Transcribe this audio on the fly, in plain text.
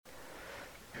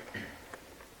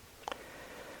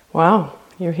Wow,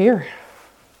 you're here.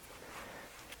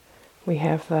 We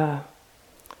have the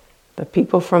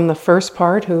people from the first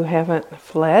part who haven't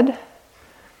fled,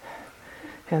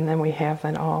 and then we have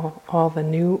then all the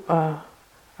new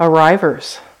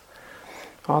arrivers,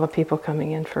 all the people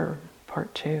coming in for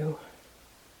part 2.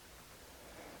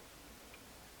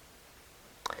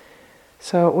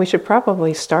 So we should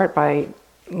probably start by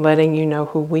letting you know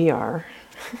who we are.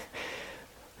 It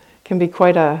can be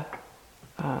quite a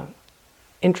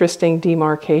interesting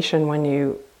demarcation when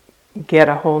you get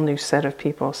a whole new set of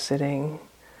people sitting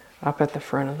up at the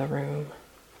front of the room.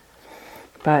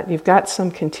 But you've got some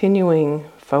continuing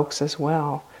folks as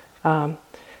well.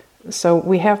 So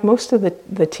we have most of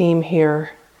the team here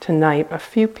tonight. A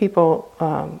few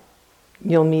people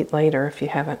you'll meet later if you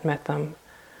haven't met them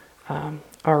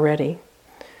already.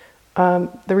 The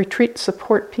retreat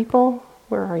support people,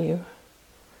 where are you?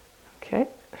 Okay.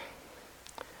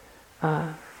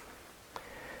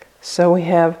 So we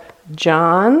have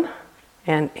John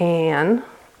and Anne.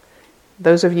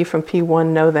 Those of you from P1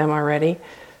 know them already.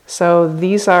 So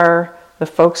these are the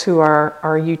folks who are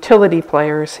our utility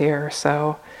players here.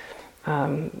 So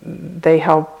they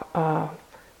help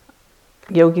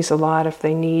yogis a lot if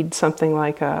they need something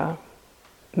like a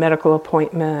medical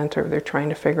appointment, or they're trying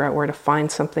to figure out where to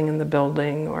find something in the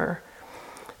building, or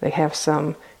they have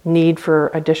some need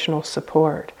for additional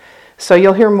support. So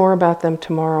you'll hear more about them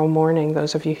tomorrow morning,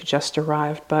 those of you who just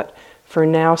arrived. But for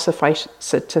now, suffice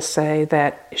it to say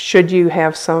that should you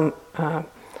have some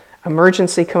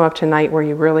emergency come up tonight where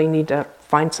you really need to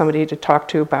find somebody to talk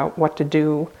to about what to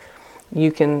do,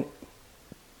 you can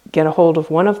get a hold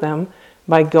of one of them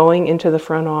by going into the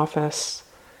front office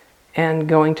and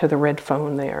going to the red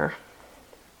phone there.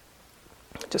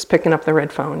 Just picking up the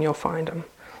red phone, you'll find them.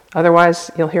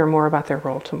 Otherwise, you'll hear more about their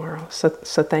role tomorrow. So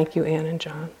thank you, Anne and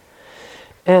John.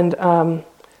 And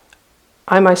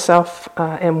I myself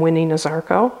am Winnie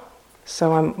Nazarko,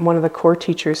 so I'm one of the core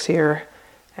teachers here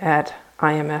at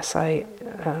IMS. I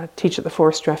teach at the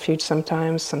Forest Refuge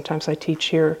sometimes. Sometimes I teach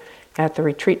here at the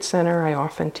retreat center. I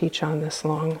often teach on this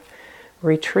long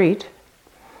retreat.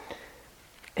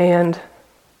 And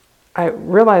I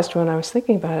realized when I was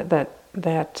thinking about it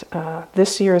that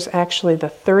this year is actually the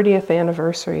 30th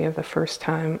anniversary of the first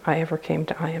time I ever came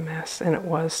to IMS, and it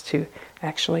was to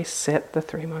actually sit the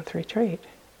 3-month retreat.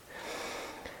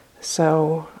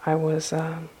 So I was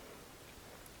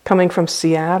coming from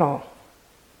Seattle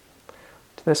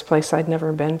to this place I'd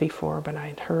never been before, but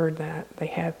I'd heard that they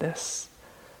had this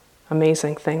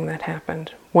amazing thing that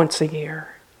happened once a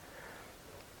year.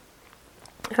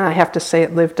 And I have to say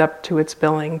it lived up to its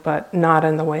billing, but not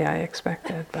in the way I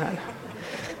expected. But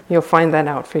you'll find that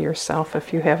out for yourself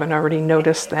if you haven't already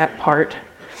noticed that part.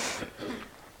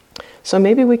 So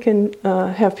maybe we can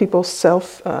have people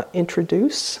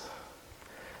self-introduce.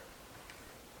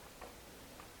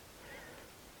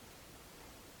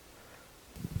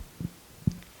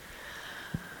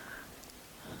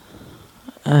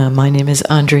 My name is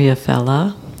Andrea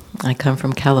Fella. I come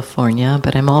from California,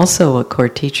 but I'm also a core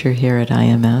teacher here at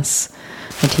IMS.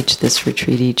 I teach this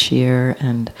retreat each year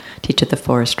and teach at the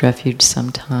Forest Refuge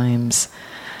sometimes.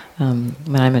 When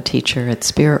I'm a teacher at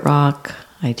Spirit Rock,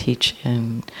 I teach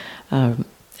at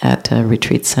a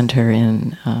retreat center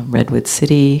in Redwood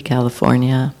City,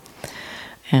 California,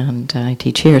 and I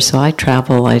teach here. So I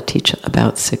travel. I teach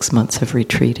about 6 months of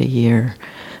retreat a year.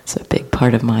 It's a big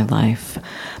part of my life.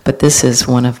 But this is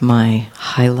one of my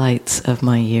highlights of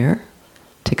my year,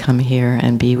 to come here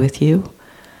and be with you,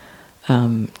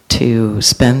 to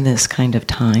spend this kind of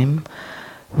time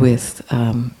with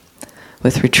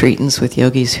retreatants, with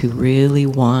yogis who really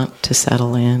want to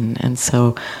settle in. And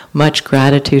so much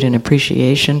gratitude and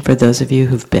appreciation for those of you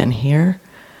who've been here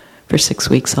for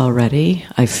 6 weeks already.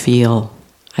 I feel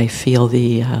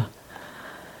the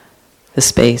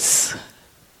space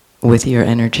with your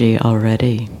energy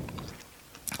already.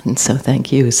 And so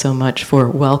thank you so much for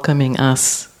welcoming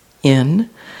us in.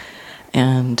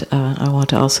 And I want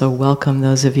to also welcome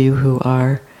those of you who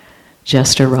are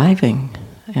just arriving.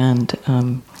 And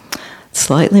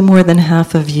slightly more than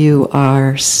half of you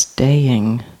are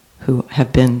staying, who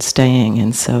have been staying.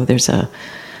 And so there's at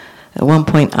one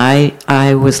point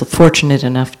I was fortunate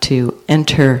enough to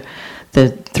enter the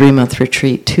 3-month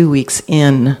retreat 2 weeks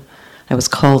in. I was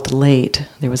called late.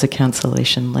 There was a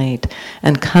cancellation late.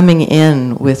 And coming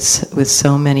in with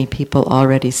so many people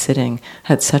already sitting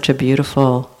had such a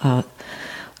beautiful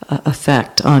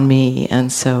effect on me.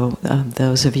 And so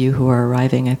those of you who are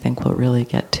arriving, I think, will really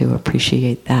get to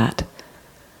appreciate that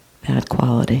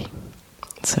quality.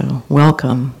 So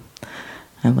welcome.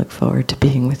 I look forward to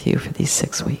being with you for these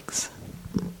 6 weeks.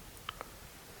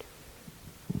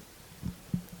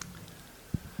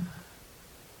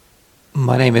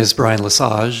 My name is Brian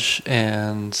Lesage,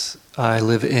 and I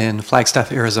live in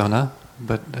Flagstaff, Arizona.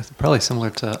 But probably similar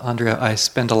to Andrea, I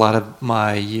spend a lot of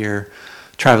my year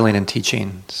traveling and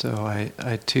teaching. So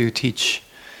I too teach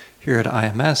here at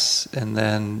IMS, and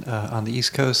then on the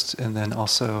East Coast, and then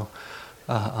also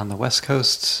on the West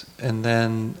Coast, and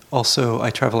then also I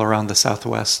travel around the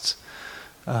Southwest,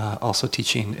 also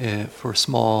teaching for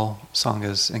small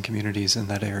sanghas and communities in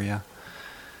that area.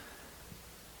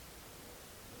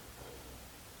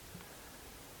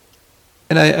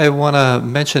 And I want to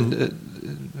mention,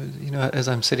 as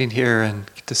I'm sitting here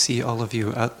and get to see all of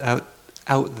you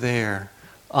out there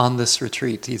on this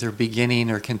retreat, either beginning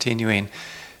or continuing,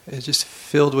 it's just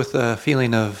filled with a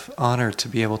feeling of honor to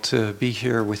be able to be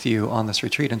here with you on this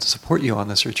retreat and to support you on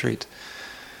this retreat.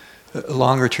 A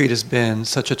long retreat has been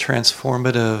such a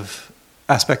transformative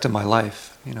aspect of my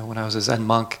life. When I was a Zen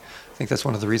monk, I think that's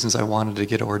one of the reasons I wanted to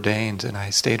get ordained, and I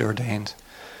stayed ordained,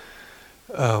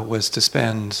 was to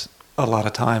spend a lot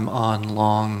of time on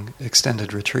long,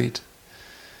 extended retreat.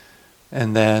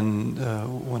 And then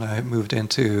when I moved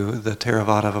into the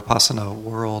Theravada Vipassana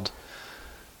world,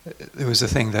 it was the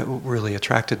thing that really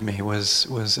attracted me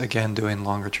was again doing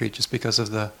long retreat, just because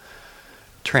of the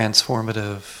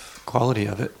transformative quality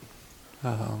of it.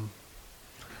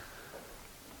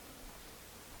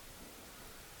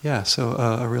 So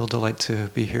a real delight to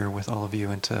be here with all of you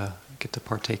and to get to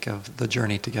partake of the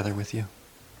journey together with you.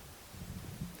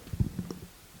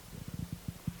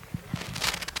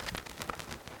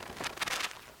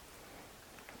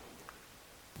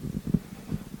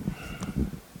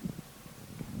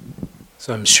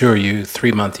 So I'm sure you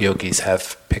 3-month yogis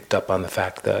have picked up on the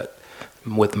fact that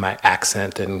with my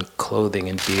accent and clothing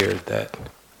and beard that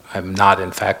I'm not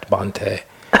in fact Bhante.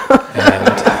 And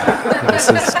this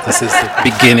is the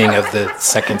beginning of the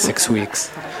second 6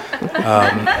 weeks.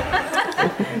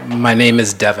 My name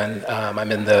is Devin.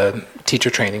 I'm in the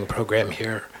teacher training program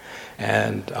here,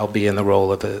 and I'll be in the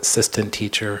role of assistant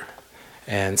teacher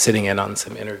and sitting in on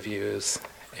some interviews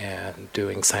and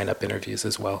doing sign-up interviews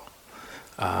as well.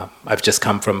 I've just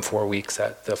come from 4 weeks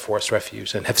at the Forest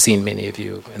Refuge and have seen many of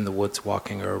you in the woods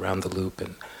walking or around the loop,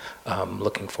 and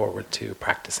looking forward to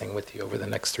practicing with you over the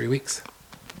next 3 weeks.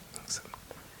 So.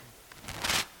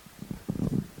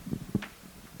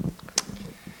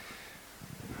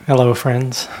 Hello,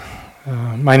 friends.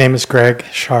 My name is Greg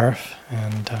Scharf,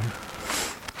 and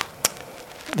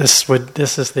this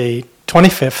is the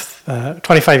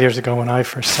 25 years ago when I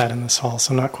first sat in this hall,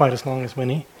 so not quite as long as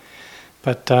Winnie.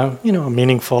 But, a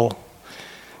meaningful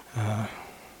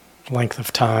length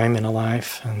of time in a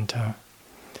life. And,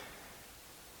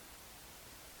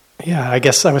 I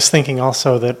guess I was thinking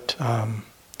also that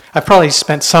I've probably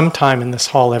spent some time in this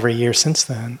hall every year since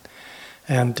then.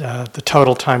 And the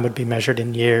total time would be measured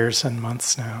in years and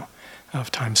months now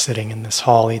of time sitting in this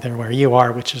hall, either where you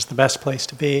are, which is the best place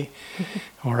to be,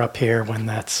 or up here when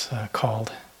that's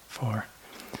called for.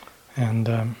 And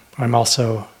I'm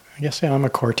also... I'm a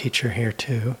core teacher here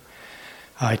too.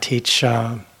 I teach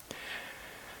all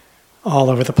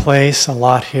over the place, a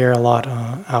lot here, a lot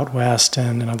out west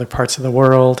and in other parts of the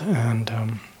world,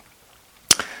 and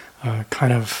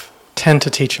kind of tend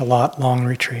to teach a lot long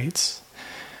retreats.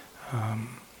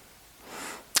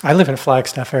 I live in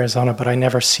Flagstaff, Arizona, but I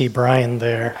never see Brian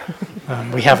there.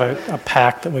 We have a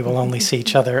pact that we will only see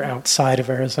each other outside of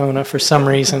Arizona for some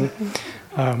reason.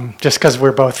 Just because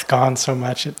we're both gone so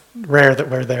much, it's rare that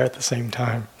we're there at the same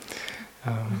time.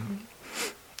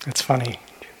 It's funny.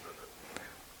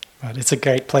 But it's a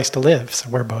great place to live, so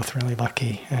we're both really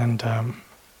lucky. And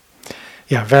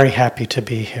very happy to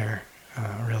be here,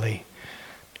 really.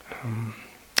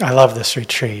 I love this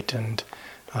retreat, and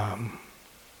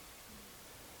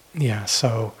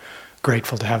so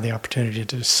grateful to have the opportunity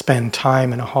to spend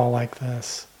time in a hall like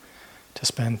this, to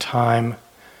spend time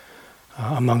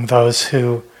among those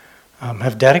who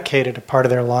have dedicated a part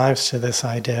of their lives to this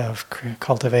idea of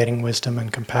cultivating wisdom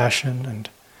and compassion and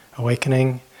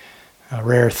awakening, a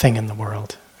rare thing in the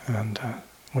world. And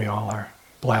we all are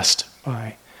blessed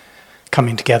by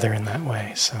coming together in that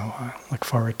way. So I look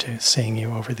forward to seeing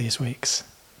you over these weeks.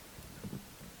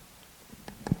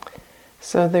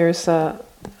 So there's a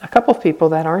couple of people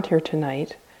that aren't here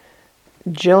tonight.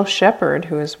 Jill Shepherd,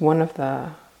 who is one of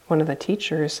the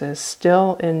teachers, is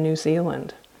still in New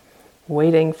Zealand,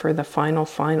 waiting for the final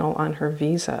on her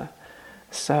visa.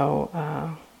 So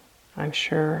I'm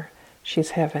sure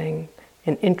she's having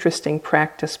an interesting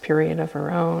practice period of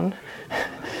her own,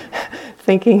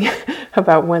 thinking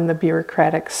about when the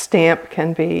bureaucratic stamp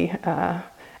can be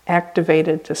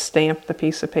activated to stamp the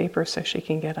piece of paper so she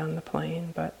can get on the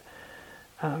plane. But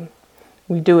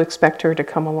we do expect her to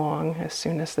come along as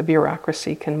soon as the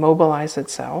bureaucracy can mobilize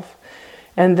itself.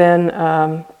 And then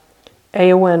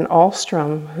Eowyn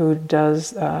Ahlstrom, who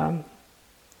does the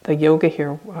yoga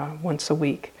here once a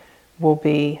week, will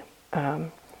be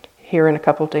here in a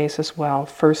couple of days as well.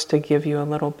 First, to give you a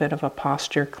little bit of a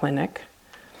posture clinic.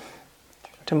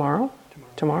 Tomorrow?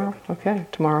 Tomorrow? Okay,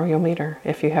 tomorrow you'll meet her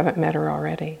if you haven't met her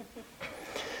already.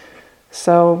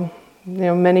 So,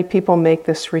 many people make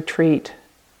this retreat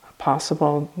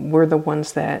possible. We're the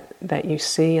ones that you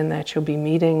see and that you'll be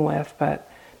meeting with, but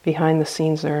behind the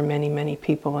scenes there are many, many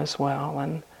people as well.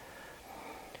 And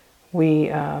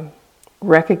we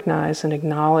recognize and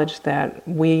acknowledge that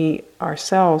we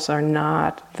ourselves are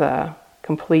not the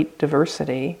complete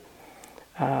diversity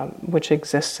which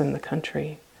exists in the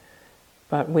country,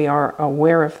 but we are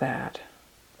aware of that.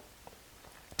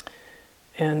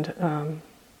 And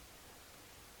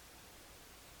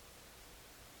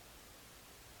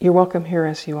you're welcome here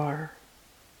as you are.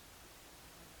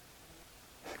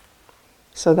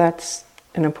 So that's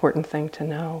an important thing to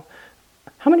know.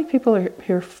 How many people are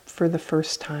here for the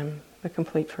first time, the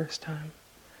complete first time?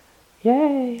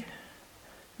 Yay!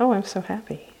 Oh, I'm so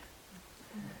happy.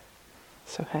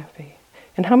 So happy.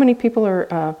 And how many people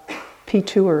are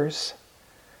P2ers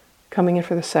coming in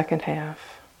for the second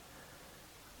half?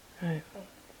 Right.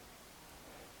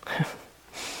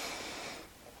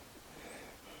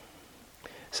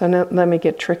 So now, let me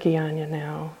get tricky on you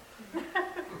now.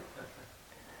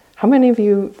 How many of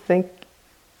you think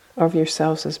of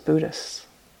yourselves as Buddhists?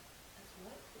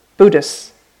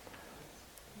 Buddhists.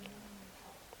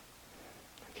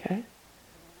 Okay.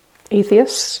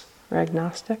 Atheists or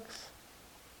agnostics?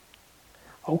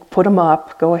 Oh, put them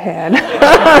up. Go ahead.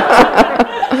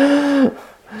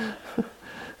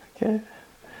 Okay.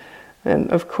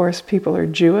 And of course, people are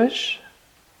Jewish,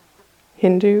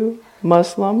 Hindu,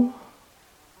 Muslim.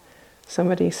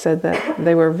 Somebody said that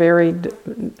they were very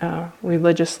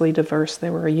religiously diverse. They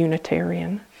were a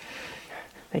Unitarian.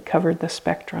 They covered the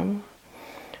spectrum.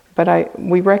 But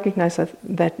we recognize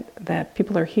that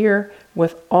people are here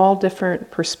with all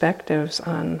different perspectives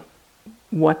on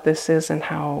what this is and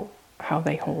how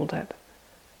they hold it.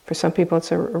 For some people,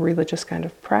 it's a religious kind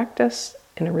of practice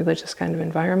in a religious kind of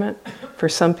environment. For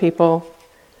some people,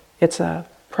 it's a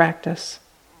practice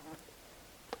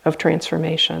of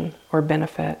transformation or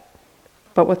benefit,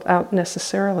 but without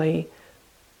necessarily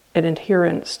an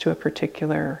adherence to a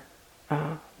particular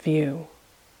view.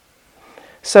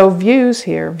 So views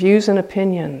here, views and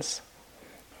opinions,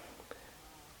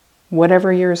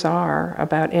 whatever yours are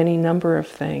about any number of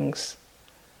things,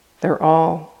 they're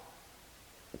all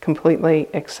completely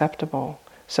acceptable.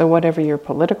 So whatever your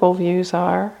political views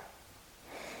are,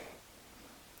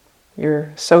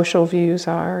 your social views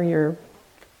are, your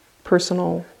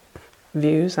personal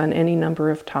views on any number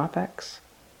of topics,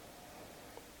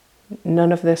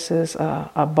 none of this is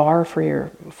a bar for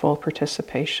your full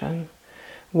participation.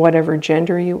 Whatever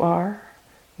gender you are,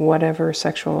 whatever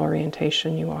sexual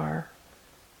orientation you are,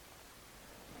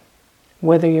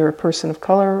 whether you're a person of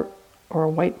color or a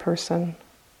white person,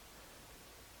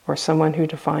 or someone who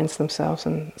defines themselves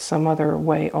in some other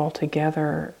way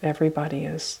altogether, everybody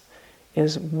is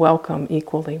welcome,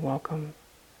 equally welcome.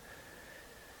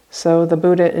 So the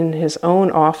Buddha, in his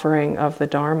own offering of the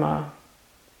Dharma,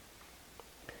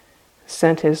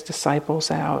 sent his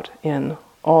disciples out in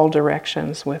all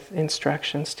directions with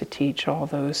instructions to teach all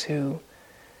those who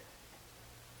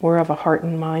were of a heart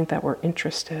and mind that were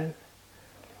interested.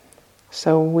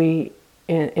 So we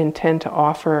intend to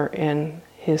offer in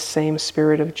his same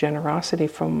spirit of generosity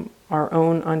from our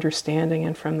own understanding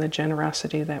and from the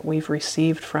generosity that we've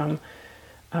received from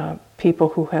people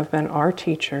who have been our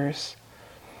teachers.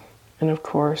 And of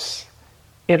course,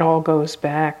 it all goes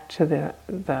back to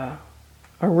the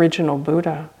original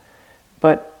Buddha,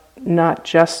 but not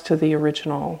just to the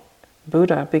original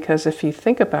Buddha, because if you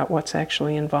think about what's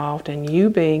actually involved in you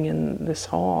being in this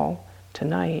hall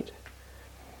tonight,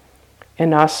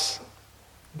 and us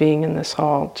being in this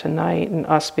hall tonight, and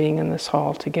us being in this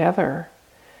hall together,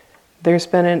 there's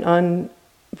been an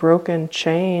unbroken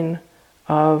chain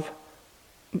of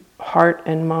heart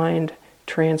and mind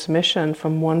transmission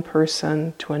from one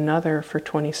person to another for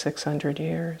 2,600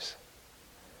 years.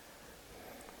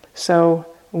 So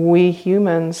we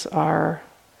humans are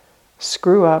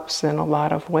screw-ups in a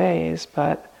lot of ways,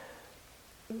 but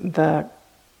the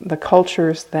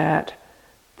cultures that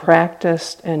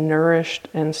practiced and nourished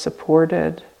and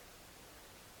supported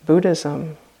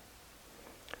Buddhism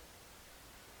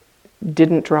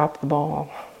didn't drop the ball.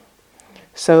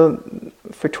 So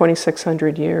for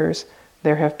 2,600 years,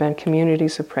 there have been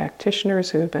communities of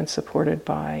practitioners who have been supported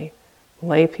by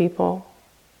lay people.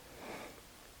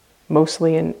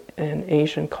 mostly in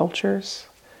Asian cultures.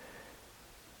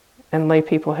 And lay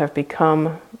people have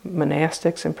become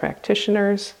monastics and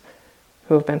practitioners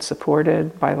who have been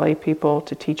supported by lay people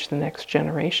to teach the next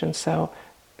generation. So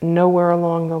nowhere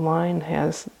along the line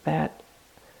has that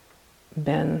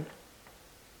been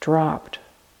dropped,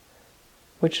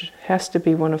 which has to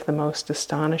be one of the most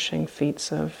astonishing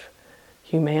feats of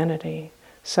humanity.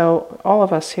 So all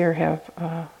of us here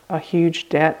have a huge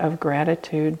debt of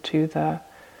gratitude to the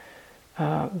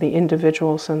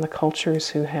individuals and the cultures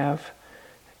who have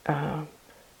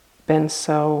been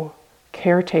so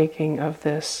caretaking of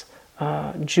this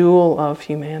jewel of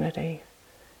humanity,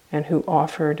 and who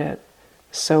offered it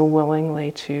so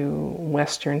willingly to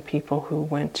Western people who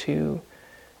went to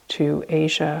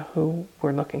Asia who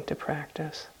were looking to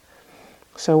practice.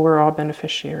 So we're all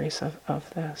beneficiaries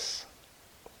of this.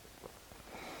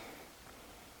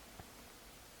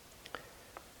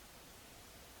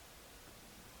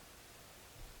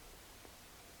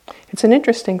 It's an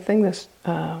interesting thing, this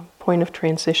point of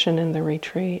transition in the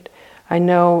retreat. I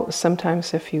know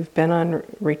sometimes if you've been on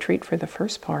retreat for the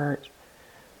first part,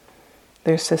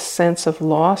 there's this sense of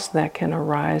loss that can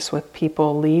arise with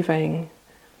people leaving,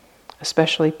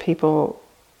 especially people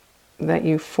that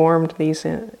you formed these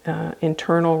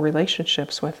internal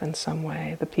relationships with in some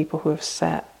way, the people who have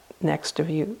sat next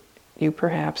to you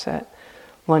perhaps at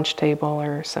lunch table,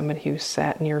 or somebody who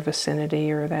sat in your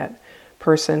vicinity, or that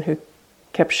person who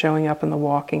kept showing up in the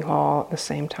walking hall at the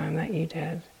same time that you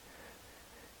did.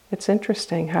 It's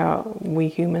interesting how we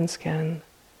humans can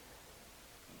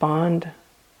bond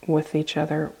with each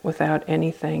other without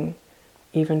anything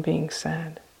even being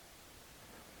said.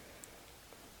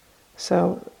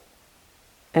 So,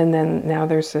 and then now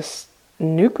there's this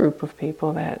new group of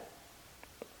people that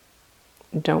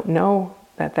don't know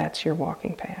that that's your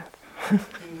walking path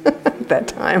at that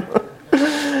time.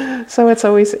 So it's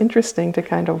always interesting to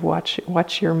kind of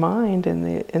watch your mind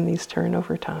in these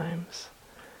turnover times.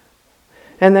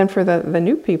 And then for the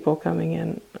new people coming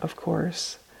in, of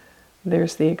course,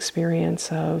 there's the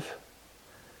experience of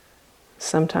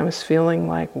sometimes feeling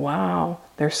like, wow,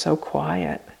 they're so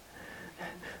quiet.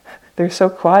 They're so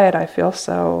quiet, I feel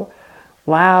so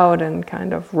loud and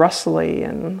kind of rustly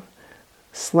and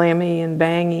slammy and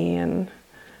bangy and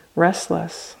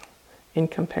restless in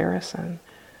comparison.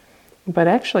 But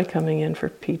actually coming in for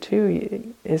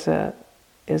P2 is a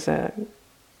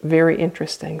very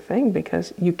interesting thing,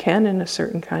 because you can, in a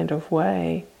certain kind of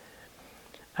way,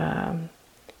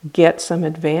 get some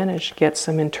advantage, get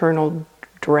some internal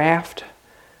draft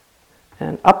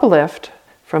and uplift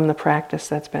from the practice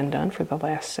that's been done for the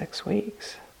last 6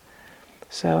 weeks.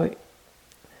 So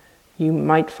you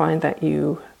might find that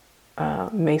you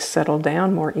may settle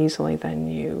down more easily than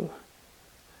you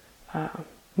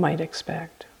might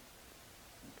expect.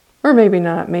 Or maybe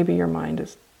not, maybe your mind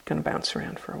is going to bounce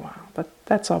around for a while, but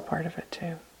that's all part of it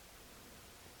too.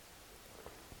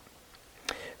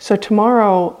 So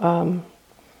tomorrow,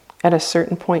 at a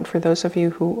certain point, for those of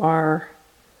you who are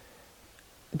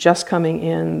just coming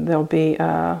in, there'll be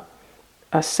a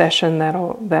session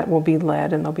that will be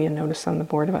led, and there'll be a notice on the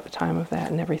board about the time of that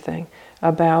and everything,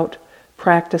 about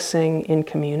practicing in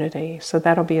community. So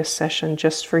that'll be a session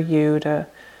just for you to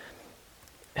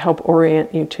help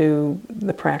orient you to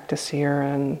the practice here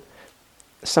and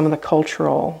some of the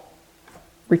cultural,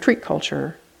 retreat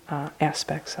culture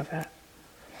aspects of it.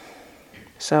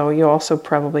 So you'll also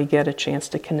probably get a chance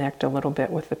to connect a little bit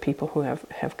with the people who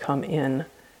have come in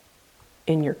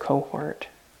your cohort.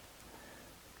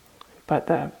 But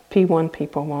the P1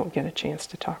 people won't get a chance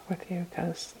to talk with you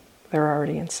because they're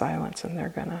already in silence and they're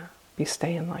going to be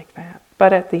staying like that.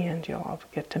 But at the end, you'll all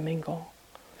get to mingle.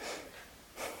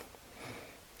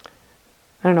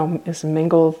 I don't know, is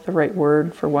mingle the right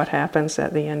word for what happens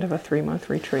at the end of a 3-month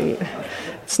retreat?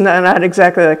 It's not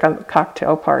exactly like a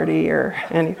cocktail party or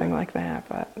anything like that,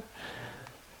 but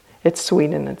it's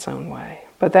sweet in its own way.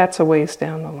 But that's a ways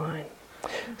down the line.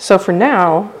 So for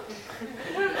now,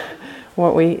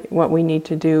 what we need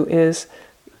to do is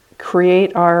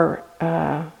create our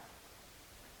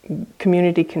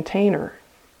community container.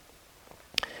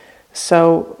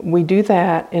 So we do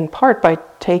that in part by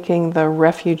taking the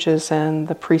refuges and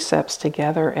the precepts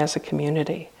together as a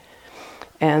community.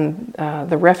 And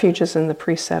the refuges and the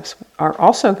precepts are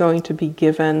also going to be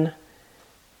given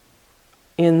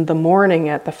in the morning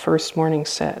at the first morning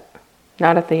sit.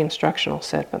 Not at the instructional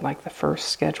sit, but like the first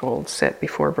scheduled sit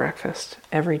before breakfast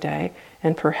every day,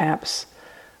 and perhaps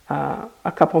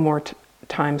a couple more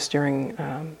times during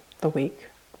the week.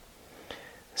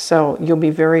 So you'll be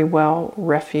very well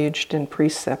refuged and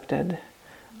precepted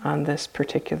on this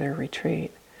particular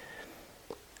retreat.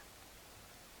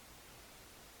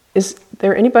 Is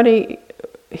there anybody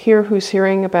here who's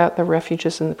hearing about the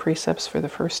refuges and the precepts for the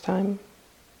first time?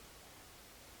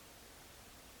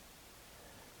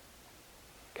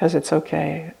 Because it's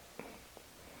okay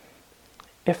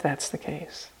if that's the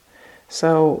case.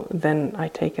 So then I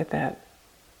take it that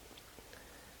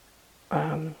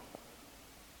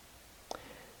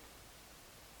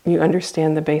you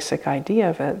understand the basic idea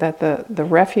of it, that the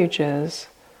refuges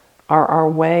are our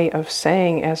way of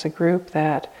saying as a group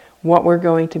that what we're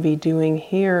going to be doing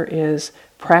here is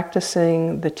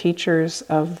practicing the teachers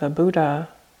of the Buddha,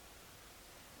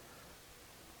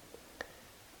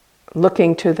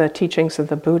 looking to the teachings of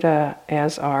the Buddha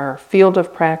as our field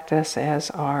of practice,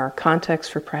 as our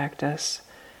context for practice,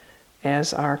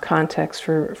 as our context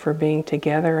for being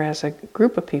together as a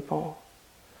group of people.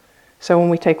 So when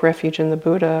we take refuge in the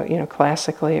Buddha,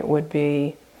 classically it would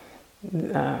be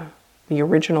the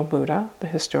original Buddha, the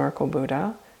historical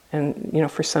Buddha. And,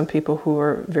 for some people who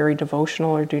are very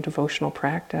devotional or do devotional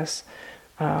practice,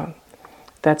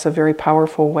 that's a very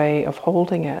powerful way of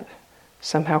holding it,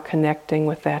 somehow connecting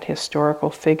with that historical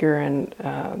figure and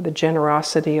the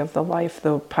generosity of the life,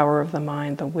 the power of the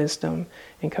mind, the wisdom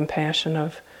and compassion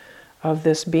of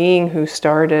this being who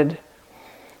started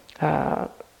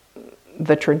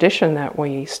the tradition that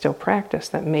we still practice,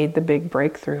 that made the big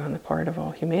breakthrough on the part of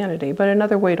all humanity. But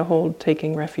another way to hold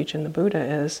taking refuge in the Buddha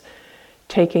is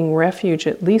taking refuge,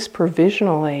 at least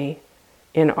provisionally,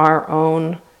 in our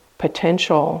own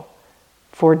potential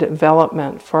for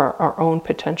development, for our own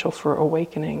potential for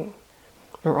awakening,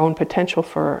 our own potential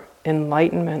for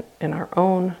enlightenment in our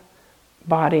own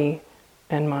body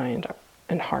and mind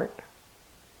and heart.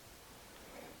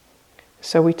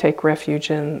 So we take refuge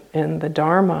in the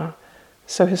Dharma.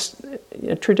 So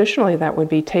traditionally that would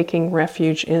be taking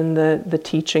refuge in the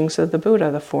teachings of the Buddha,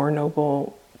 the Four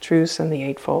Noble Truths and the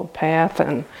Eightfold Path,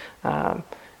 and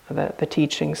the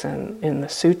teachings in the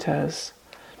suttas.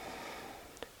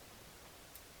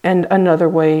 And another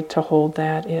way to hold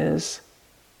that is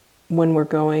when we're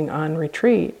going on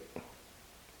retreat,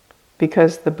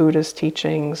 because the Buddha's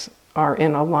teachings are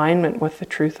in alignment with the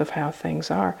truth of how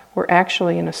things are. We're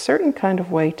actually, in a certain kind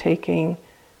of way, taking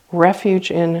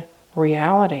refuge in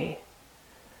reality.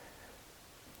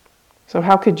 So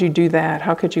how could you do that?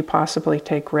 How could you possibly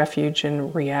take refuge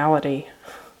in reality?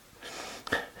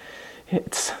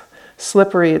 It's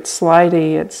slippery, it's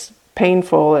slidey, it's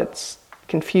painful, it's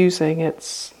confusing,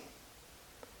 it's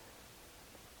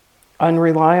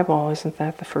unreliable. Isn't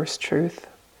that the first truth?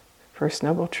 First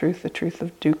noble truth, the truth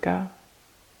of dukkha.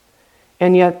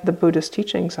 And yet the Buddhist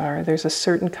teachings are, there's a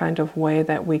certain kind of way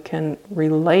that we can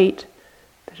relate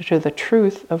to the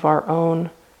truth of our own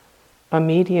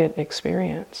immediate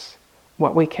experience,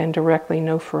 what we can directly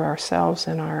know for ourselves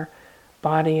in our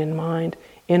body and mind,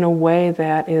 in a way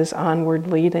that is onward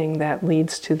leading, that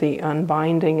leads to the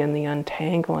unbinding and the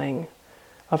untangling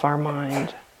of our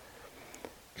mind.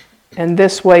 And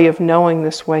this way of knowing,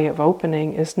 this way of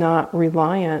opening, is not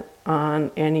reliant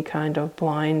on any kind of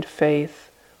blind faith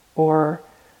or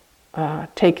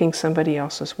taking somebody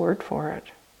else's word for it.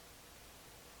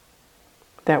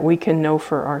 That we can know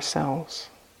for ourselves.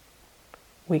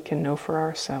 We can know for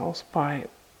ourselves by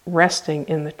resting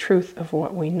in the truth of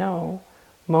what we know,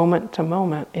 moment to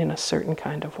moment, in a certain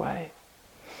kind of way.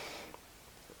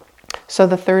 So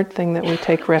the third thing that we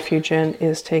take refuge in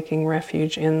is taking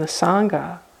refuge in the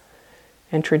Sangha.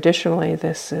 And traditionally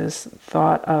this is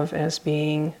thought of as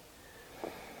being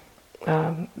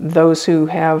those who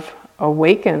have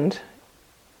awakened,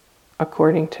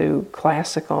 according to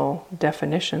classical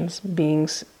definitions,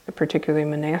 beings, particularly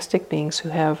monastic beings, who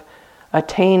have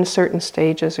attained certain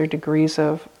stages or degrees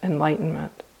of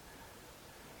enlightenment.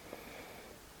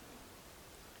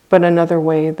 But another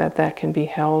way that can be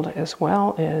held as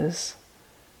well is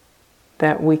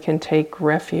that we can take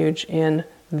refuge in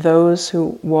those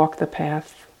who walk the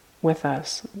path with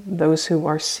us, those who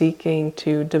are seeking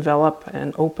to develop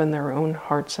and open their own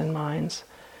hearts and minds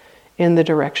in the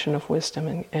direction of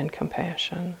wisdom and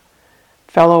compassion.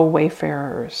 Fellow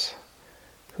wayfarers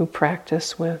who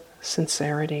practice with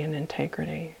sincerity and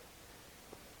integrity.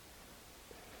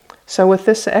 So with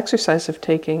this exercise of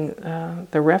taking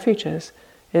the refuges,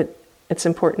 it's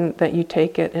important that you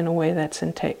take it in a way that's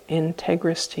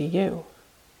integrous to you,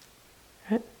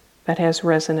 right? That has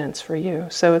resonance for you.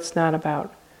 So it's not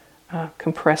about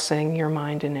compressing your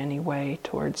mind in any way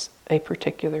towards a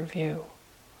particular view.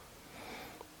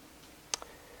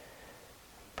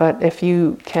 But if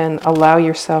you can allow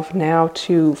yourself now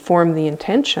to form the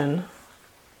intention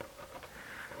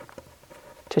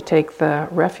to take the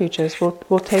refuges,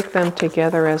 we'll take them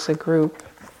together as a group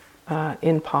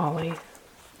in Pali.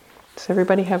 Does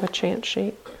everybody have a chant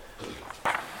sheet?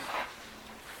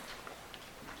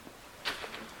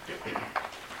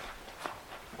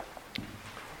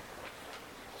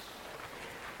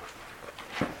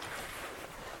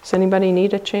 Does anybody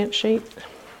need a chant sheet?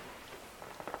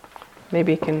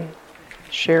 Maybe you can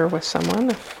share with someone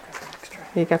if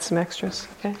you got some extras,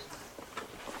 okay?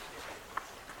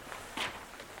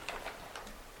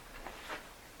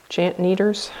 Chant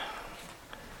needers.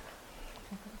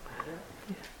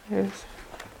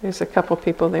 There's a couple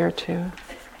people there too.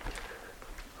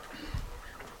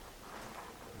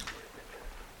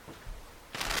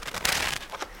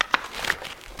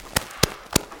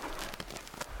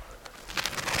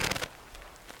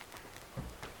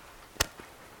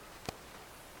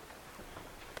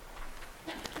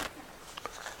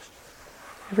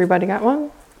 Everybody got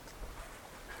one?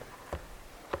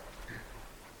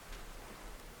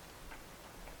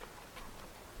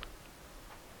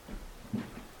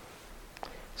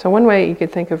 So one way you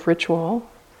could think of ritual,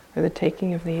 or the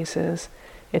taking of these, is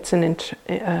it's an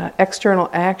external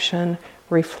action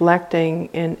reflecting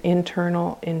an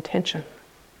internal intention.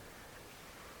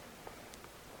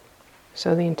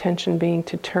 So the intention being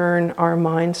to turn our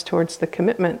minds towards the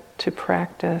commitment to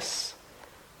practice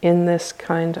in this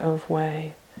kind of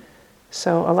way.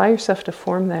 So allow yourself to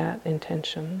form that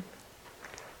intention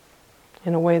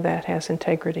in a way that has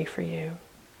integrity for you.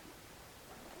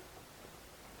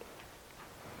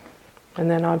 And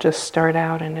then I'll just start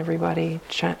out and everybody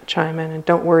chime in, and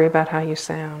don't worry about how you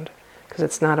sound, because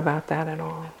it's not about that at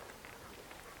all.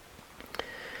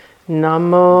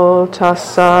 Namo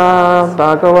tassa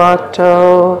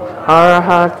bhagavato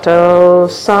arahato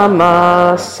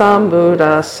sama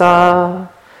sambuddhassa.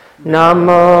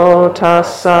 Namo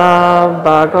tassa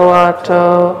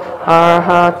bhagavato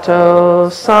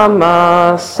arahato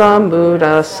sama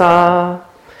sambuddhassa.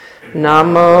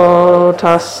 Namo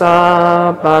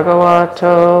tassa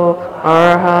bhagavato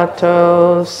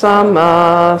arahato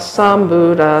sama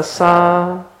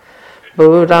sambuddhassa.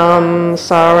 Buddham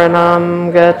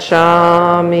saranam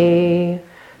gacchami.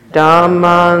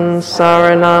 Dhamman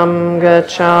saranam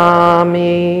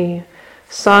gacchami.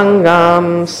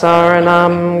 Sangham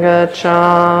saranam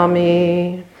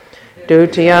gacchami.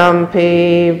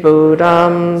 Dutiyampi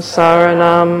Buddham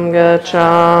saranam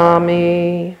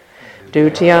gacchami.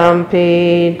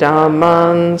 Dutiyampi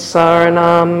Dhamman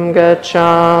saranam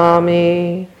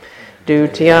gacchami.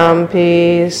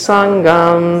 Dutiyampi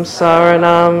Sangham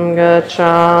saranam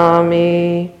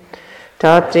gacchami.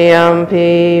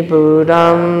 Tatiyampi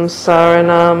Buddham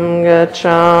saranam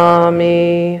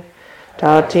gacchami.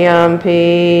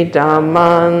 Tatiyampi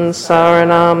Dhamman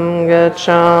saranam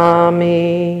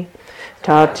gacchami.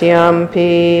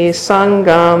 Tatiyampi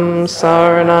Sangham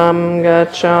saranam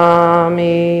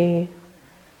gacchami.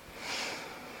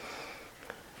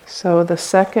 So the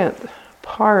second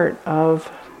part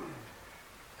of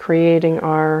creating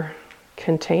our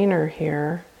container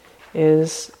here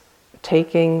is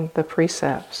taking the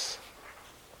precepts.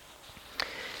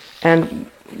 And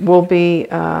we'll be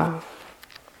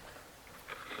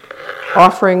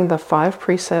offering the 5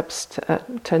 precepts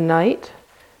tonight.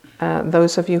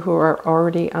 Those of you who are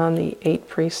already on the 8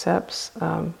 precepts,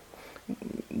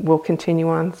 will continue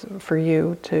on for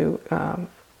you to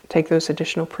take those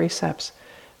additional precepts.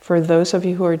 For those of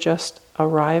you who are just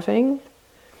arriving,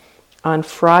 on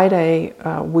Friday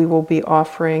we will be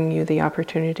offering you the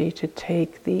opportunity to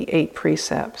take the 8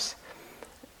 precepts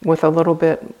with a little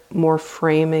bit more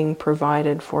framing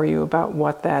provided for you about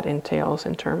what that entails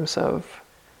in terms of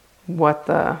what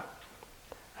the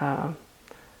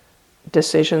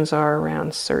decisions are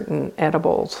around certain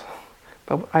edibles.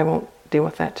 But I won't deal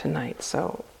with that tonight.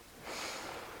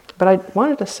 But I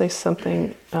wanted to say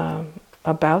something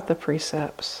about the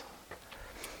precepts.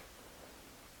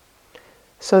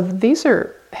 So these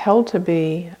are held to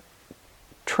be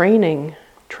trainings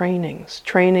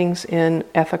in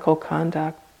ethical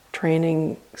conduct,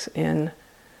 trainings in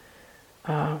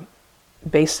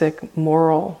basic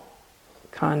moral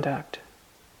conduct.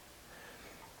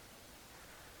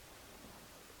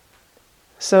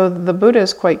 So the Buddha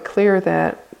is quite clear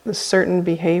that certain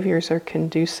behaviors are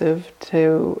conducive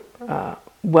to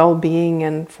well-being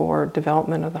and for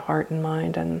development of the heart and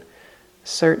mind, and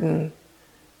certain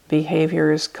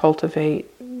behaviors cultivate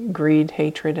greed,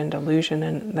 hatred, and delusion,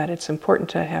 and that it's important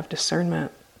to have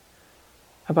discernment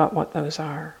about what those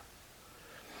are.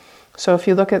 So if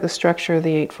you look at the structure of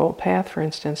the Eightfold Path, for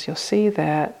instance, you'll see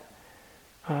that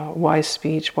wise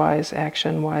speech, wise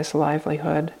action, wise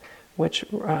livelihood, which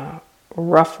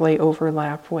roughly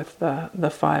overlap with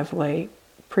the 5 lay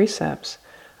precepts,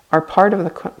 are part of the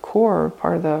core,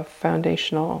 part of the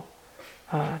foundational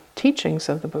teachings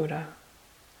of the Buddha.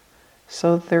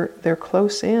 So they're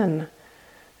close in.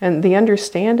 And the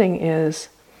understanding is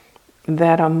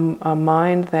that a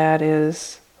mind that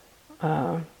is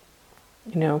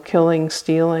killing,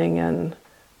 stealing, and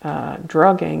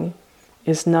drugging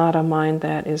is not a mind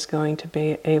that is going to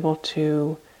be able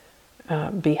to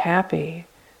be happy.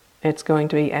 It's going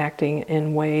to be acting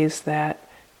in ways that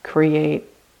create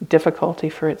difficulty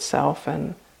for itself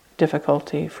and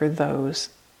difficulty for those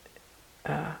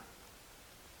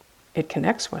it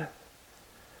connects with.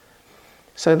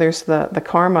 So there's the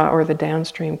karma or the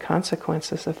downstream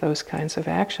consequences of those kinds of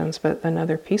actions, but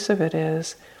another piece of it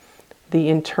is the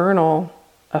internal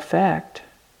effect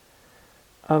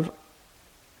of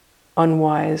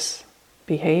unwise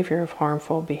behavior, of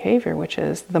harmful behavior, which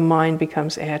is the mind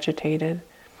becomes agitated,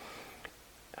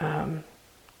 and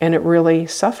it really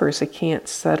suffers. It can't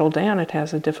settle down. It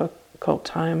has a difficult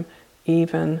time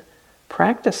even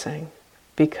practicing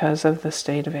because of the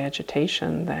state of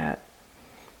agitation that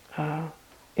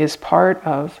is part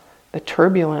of the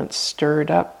turbulence stirred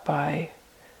up by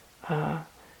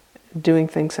doing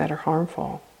things that are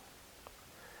harmful.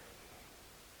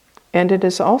 And it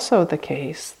is also the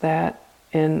case that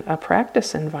in a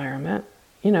practice environment,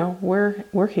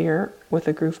 we're here with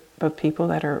a group of people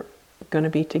that are going to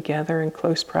be together in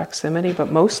close proximity,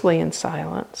 but mostly in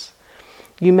silence.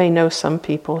 You may know some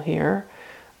people here,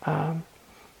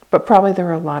 but probably there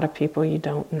are a lot of people you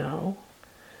don't know.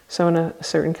 So in a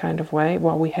certain kind of way,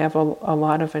 while we have a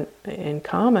lot of in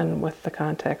common with the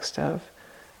context of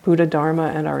Buddha Dharma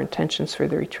and our intentions for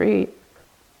the retreat,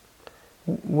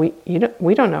 we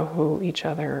don't know who each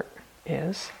other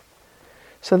is.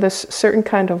 So this certain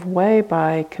kind of way,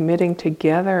 by committing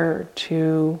together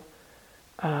to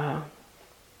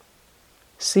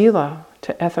sila,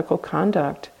 to ethical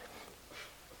conduct,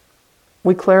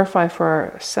 we clarify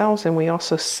for ourselves, and we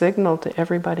also signal to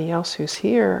everybody else who's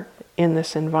here in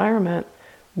this environment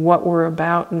what we're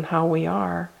about and how we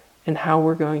are and how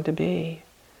we're going to be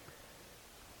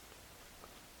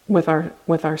with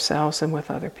ourselves and with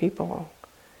other people.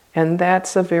 And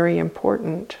that's a very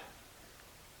important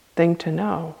thing to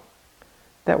know,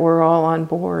 that we're all on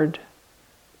board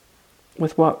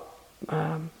with what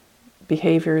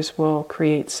behaviors will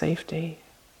create safety.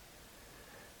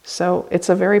 So it's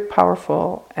a very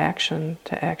powerful action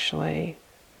to actually,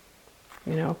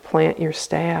 plant your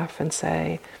staff and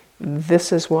say,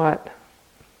 this is what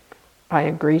I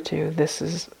agree to.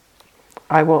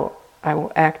 I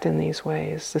will act in these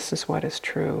ways. This is what is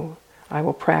true. I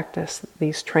will practice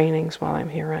these trainings while I'm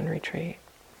here on retreat.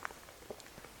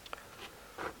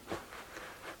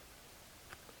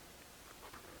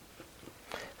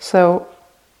 So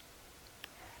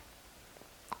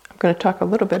I'm going to talk a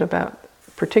little bit about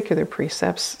particular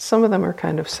precepts. Some of them are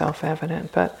kind of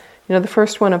self-evident, but the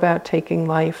first one about taking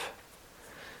life,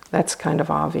 that's kind of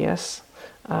obvious.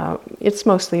 It's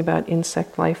mostly about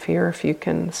insect life here. If you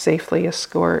can safely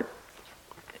escort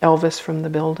Elvis from the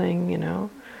building,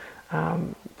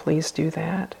 please do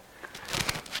that.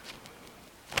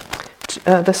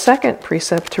 The second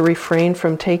precept, to refrain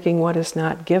from taking what is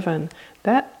not given,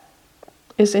 that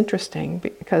is interesting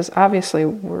because obviously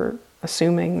we're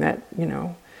assuming that,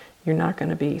 you're not going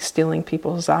to be stealing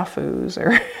people's zafus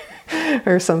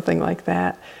or something like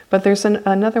that. But there's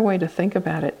another way to think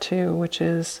about it too, which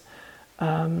is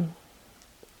to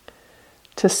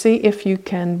see if you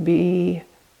can be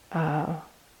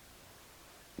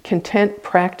content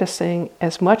practicing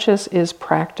as much as is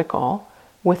practical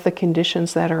with the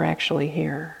conditions that are actually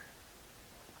here,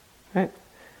 right?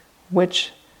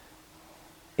 Which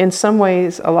in some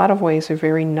ways, a lot of ways, are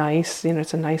very nice.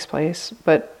 It's a nice place,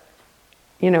 but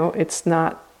it's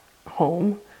not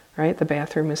home, right? The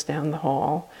bathroom is down the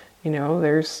hall.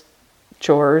 There's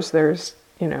chores. There's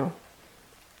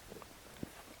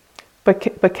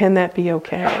But can that be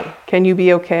okay? Can you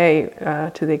be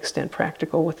okay to the extent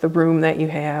practical with the room that you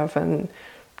have and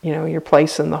your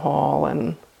place in the hall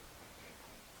and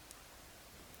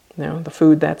the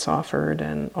food that's offered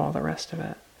and all the rest of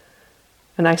it?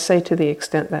 And I say to the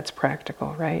extent that's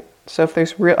practical, right? So if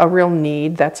there's a real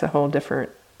need, that's a whole different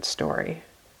story,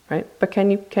 right? But can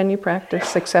you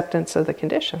practice acceptance of the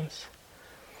conditions?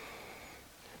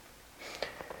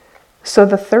 So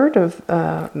the third of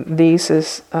these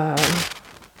is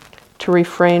to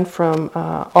refrain from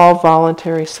all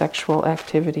voluntary sexual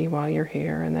activity while you're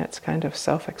here, and that's kind of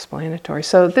self-explanatory.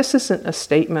 So this isn't a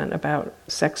statement about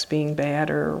sex being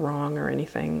bad or wrong or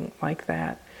anything like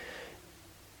that.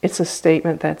 It's a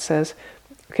statement that says,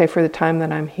 okay, for the time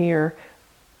that I'm here,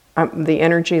 the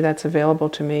energy that's available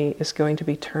to me is going to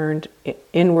be turned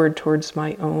inward towards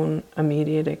my own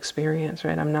immediate experience,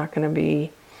 right? I'm not going to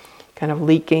be kind of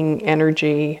leaking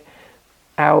energy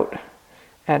out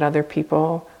at other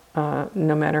people,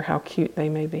 no matter how cute they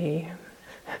may be.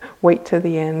 Wait to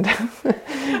the end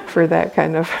for that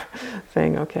kind of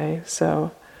thing, okay?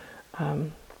 So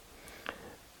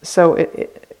So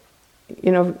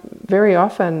very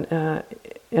often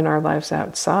in our lives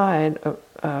outside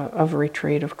of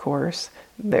retreat, of course,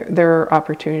 there are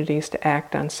opportunities to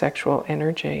act on sexual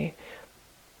energy,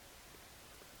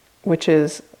 which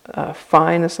is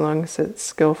fine as long as it's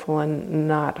skillful and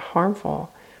not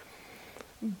harmful.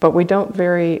 But we don't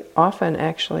very often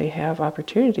actually have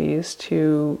opportunities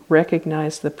to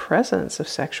recognize the presence of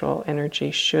sexual energy,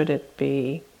 should it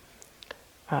be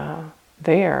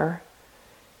there,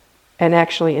 and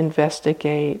actually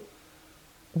investigate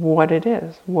what it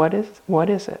is. What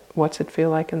is it? What's it feel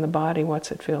like in the body?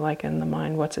 What's it feel like in the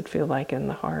mind? What's it feel like in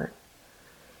the heart?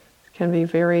 It can be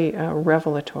very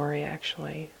revelatory,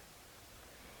 actually,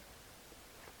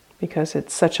 because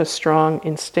it's such a strong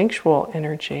instinctual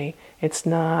energy. It's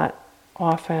not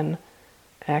often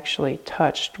actually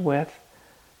touched with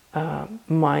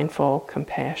mindful,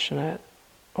 compassionate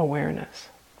awareness.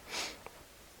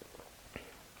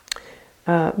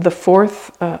 The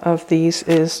fourth of these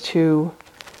is to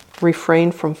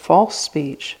refrain from false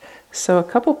speech. So a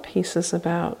couple pieces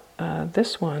about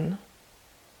this one.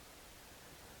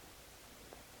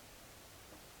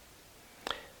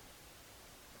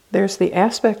 There's the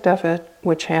aspect of it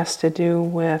which has to do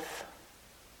with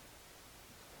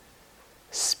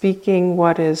speaking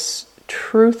what is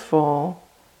truthful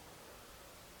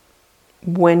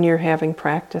when you're having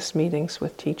practice meetings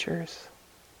with teachers,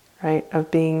 right? Of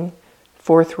being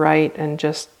forthright and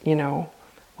just,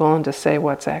 willing to say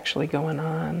what's actually going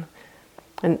on.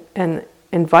 And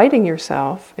inviting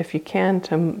yourself, if you can,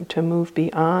 to move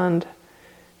beyond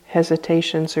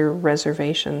hesitations or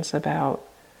reservations about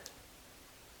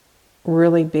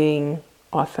really being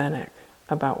authentic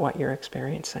about what you're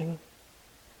experiencing.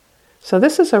 So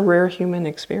this is a rare human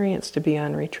experience, to be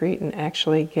on retreat and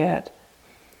actually get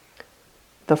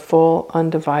the full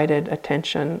undivided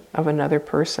attention of another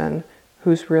person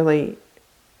who's really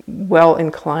well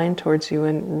inclined towards you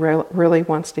and really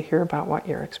wants to hear about what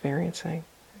you're experiencing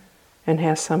and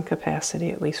has some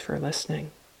capacity at least for listening.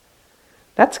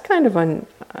 That's kind of an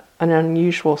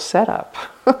unusual setup.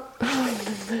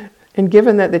 And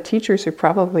given that the teachers are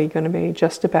probably going to be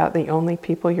just about the only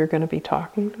people you're going to be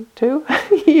talking to,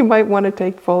 you might want to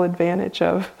take full advantage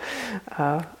of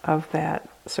that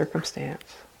circumstance.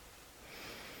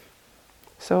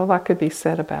 So a lot could be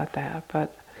said about that,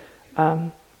 but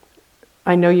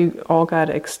I know you all got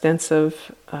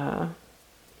extensive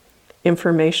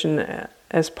information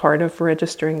as part of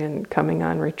registering and coming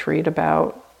on retreat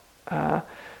about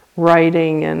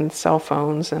writing and cell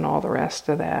phones and all the rest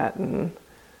of that, and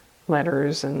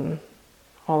letters and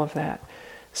all of that.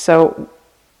 So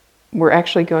we're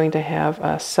actually going to have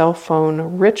a cell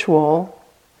phone ritual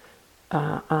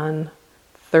on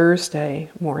Thursday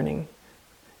morning.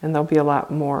 And there'll be a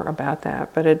lot more about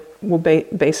that. But it will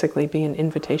basically be an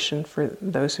invitation for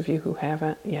those of you who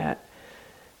haven't yet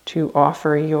to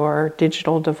offer your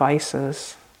digital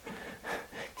devices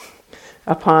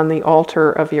upon the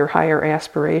altar of your higher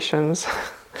aspirations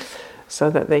so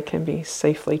that they can be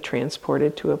safely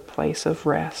transported to a place of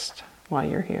rest while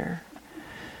you're here.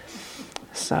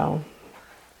 So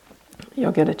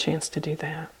you'll get a chance to do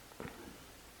that.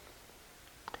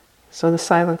 So the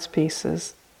silence piece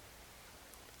is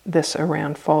this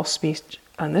around false speech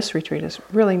on this retreat is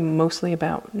really mostly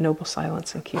about noble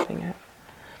silence and keeping it.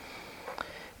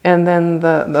 And then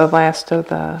the last of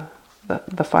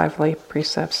the 5 lay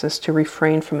precepts is to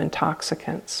refrain from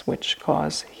intoxicants which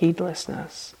cause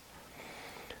heedlessness.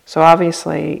 So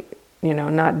obviously,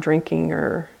 not drinking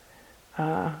or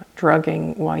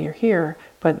drugging while you're here,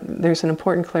 but there's an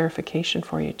important clarification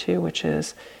for you too, which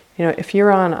is, if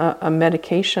you're on a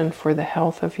medication for the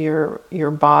health of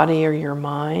your body or your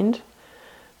mind,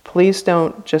 please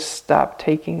don't just stop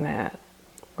taking that,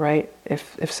 right?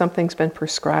 If something's been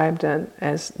prescribed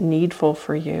as needful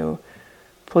for you,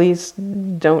 please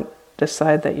don't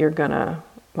decide that you're gonna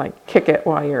kick it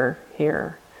while you're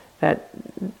here. That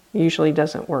usually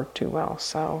doesn't work too well.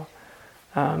 So,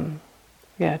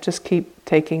 just keep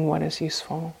taking what is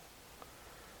useful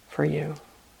for you.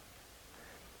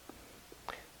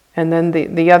 And then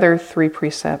the other 3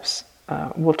 precepts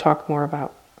we'll talk more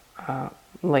about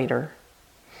later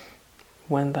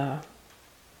when the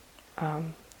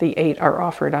 8 are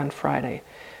offered on Friday.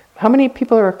 How many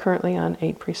people are currently on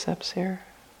 8 precepts here?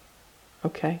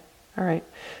 Okay, all right.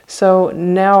 So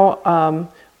now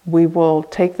we will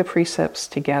take the precepts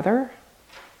together.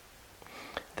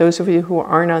 Those of you who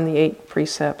aren't on the 8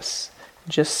 precepts,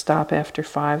 just stop after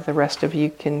 5. The rest of you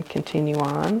can continue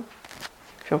on.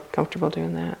 Feel comfortable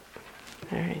doing that?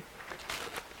 All right.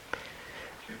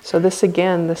 So this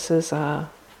is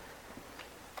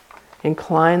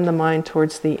incline the mind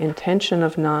towards the intention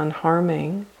of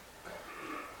non-harming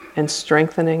and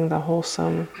strengthening the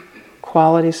wholesome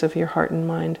qualities of your heart and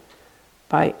mind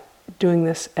by doing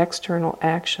this external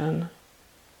action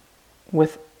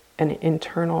with an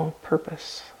internal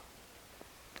purpose.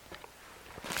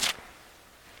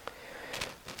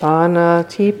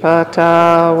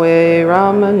 Panatipata ve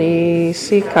ramani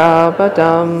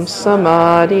sikabadam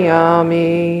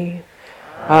samadhiyami.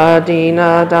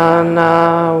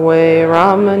 Adinadana ve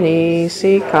ramani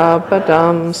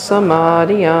sikabadam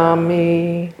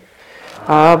samadhiyami.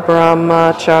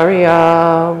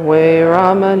 Abrahmacharya ve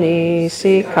ramani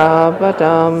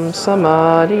sikabadam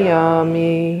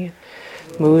samadhiyami.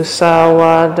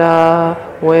 Musawada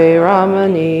ve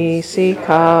ramani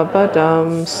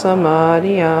sikabadam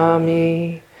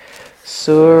samadhiyami.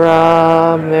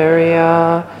 Sura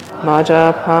Merya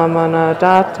Majapamana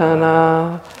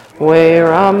Datana ve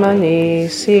ramani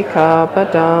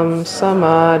sikabadam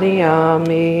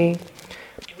samadhiyami.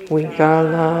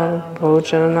 Vigala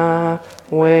Bhojana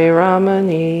ve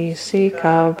ramani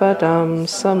sikabadam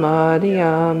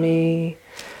samadhiyami.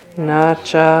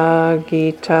 Nacha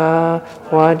Gita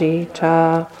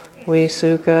Wadita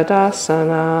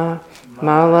Visukadasana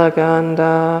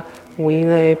Malaganda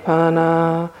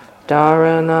Vilepana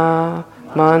Dharana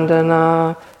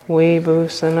Mandana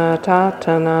Vibhusana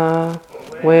Tatana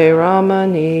Ve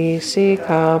Ramani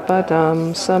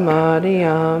Sikabadam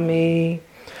Samadhiyami.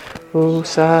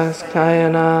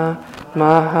 Usaskayana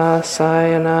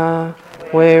Mahasayana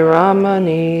Ve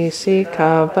Ramani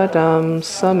Sikabadam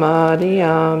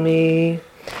Samadhiyami.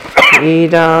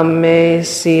 Idam me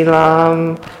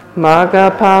silam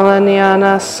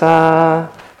Magapalanyanasa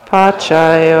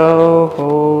Pachayo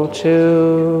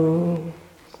Hotu.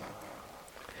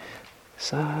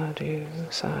 Sadhu,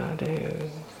 sadhu.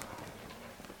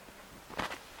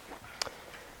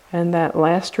 And that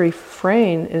last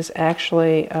refrain is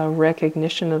actually a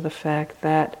recognition of the fact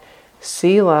that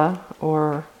sila,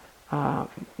 or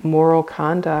moral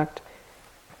conduct,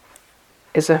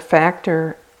 is a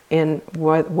factor in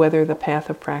whether the path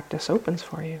of practice opens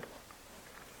for you.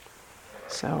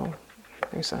 So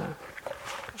there's a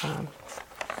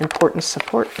important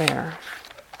support there.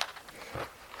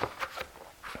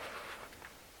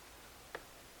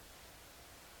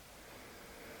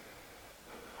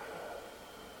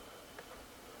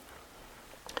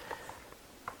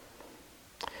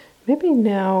 Maybe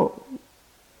now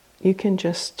you can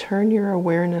just turn your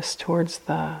awareness towards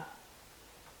the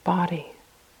body.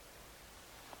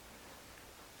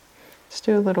 Let's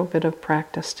do a little bit of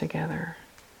practice together.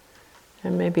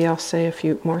 And maybe I'll say a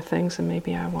few more things and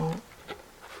maybe I won't.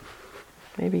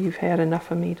 Maybe you've had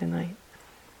enough of me tonight.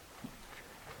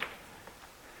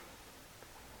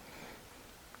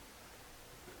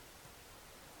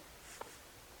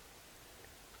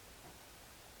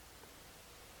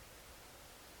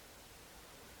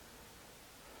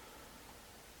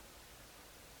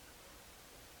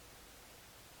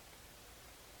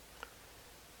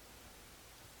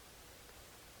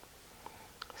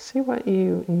 See what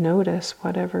you notice,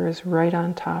 whatever is right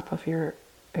on top of your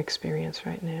experience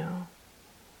right now.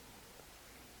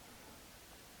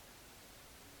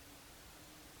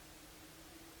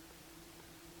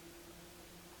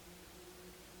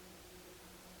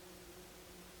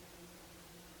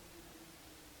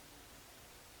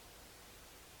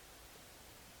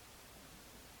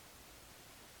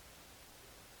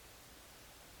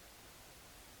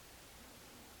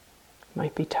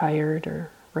 Might be tired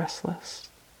or restless.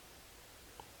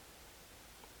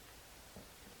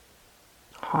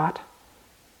 Hot,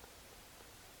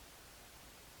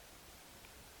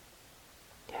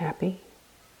 happy,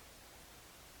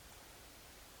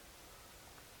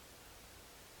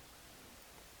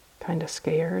 kind of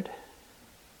scared,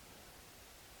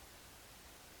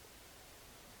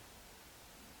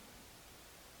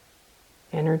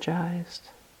 energized,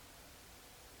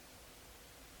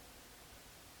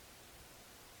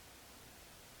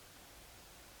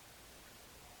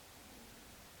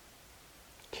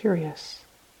 curious.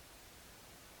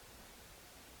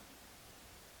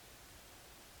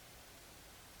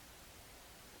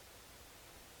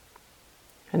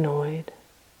 Annoyed,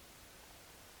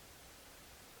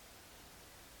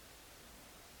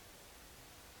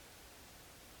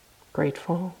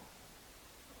 grateful,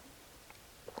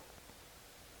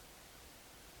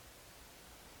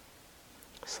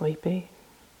 sleepy,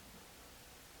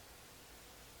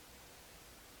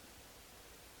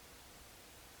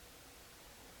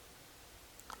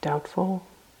 doubtful,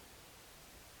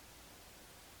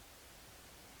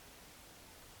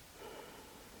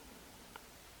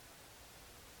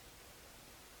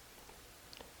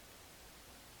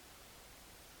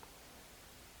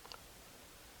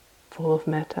 full of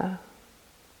metta,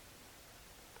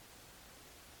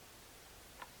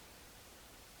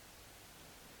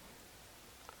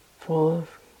 full of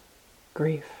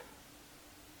grief.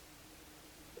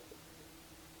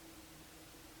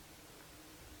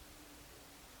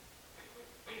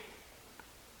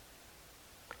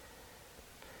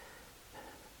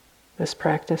 This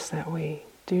practice that we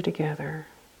do together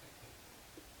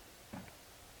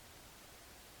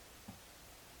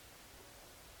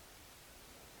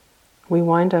we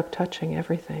wind up touching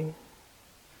everything.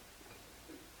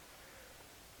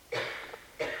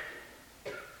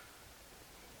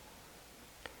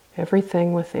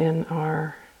 Everything within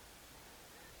our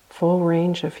full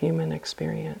range of human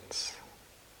experience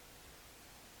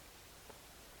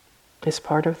is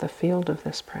part of the field of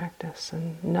this practice,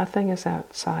 and nothing is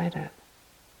outside it.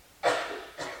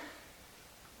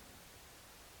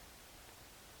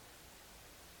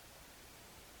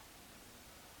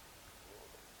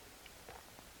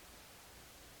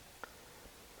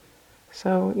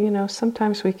 So,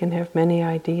 sometimes we can have many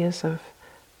ideas of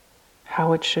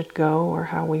how it should go or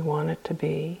how we want it to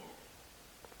be,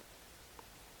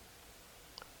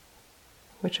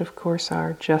 which of course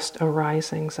are just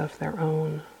arisings of their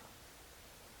own.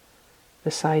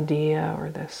 This idea or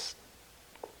this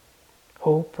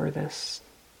hope or this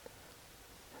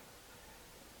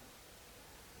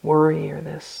worry or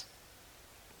this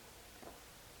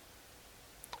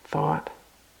thought.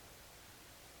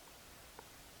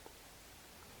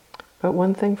 But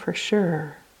one thing for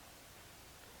sure,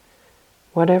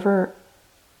 whatever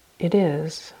it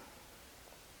is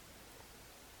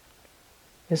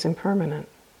impermanent.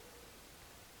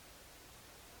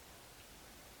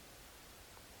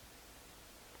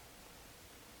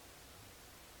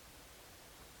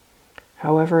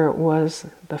 However it was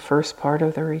the first part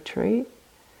of the retreat,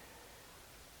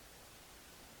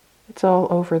 it's all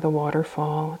over the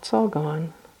waterfall, it's all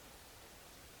gone.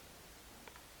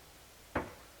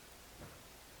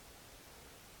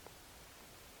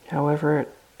 However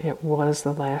it was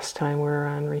the last time we were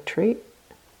on retreat,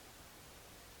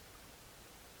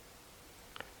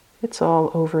 it's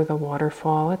all over the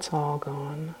waterfall, it's all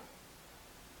gone.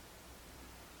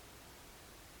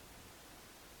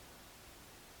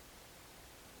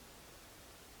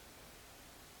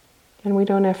 And we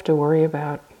don't have to worry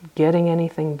about getting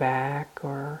anything back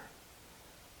or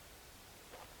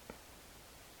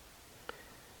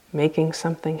making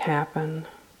something happen.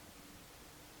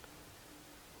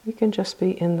 We can just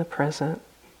be in the present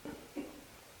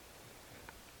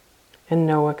and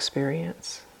know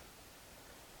experience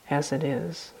as it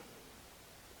is.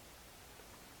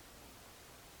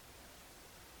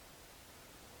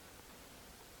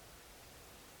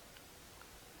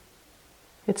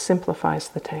 It simplifies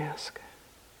the task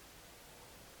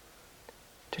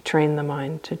to train the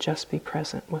mind to just be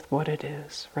present with what it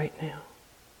is right now.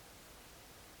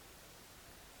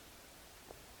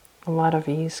 A lot of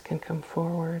ease can come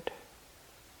forward.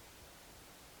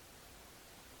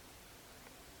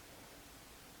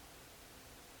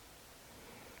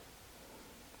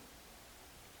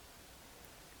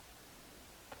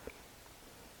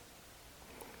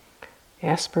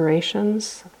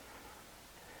 Aspirations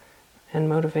and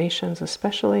motivations,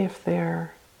 especially if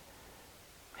they're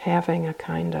having a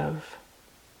kind of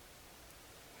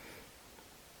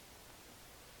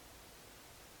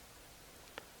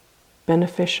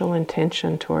beneficial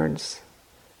intention towards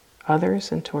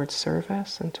others and towards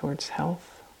service and towards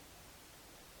health,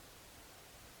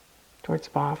 towards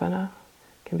bhavana,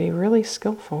 can be really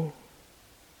skillful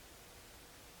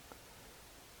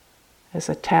as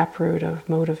a taproot of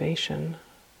motivation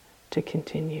to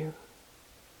continue.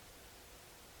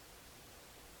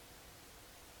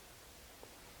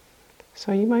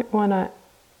 So you might want to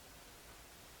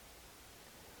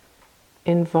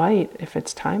invite, if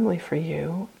it's timely for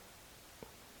you,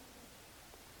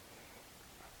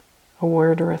 a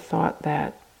word or a thought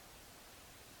that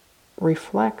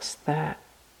reflects that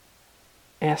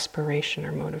aspiration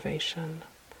or motivation.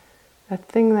 That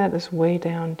thing that is way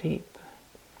down deep,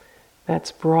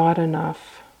 that's broad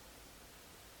enough,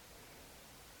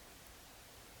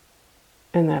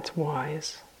 and that's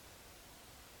wise.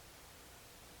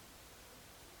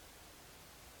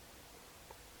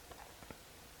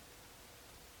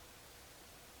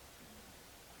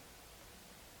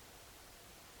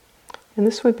 And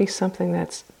this would be something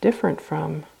that's different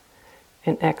from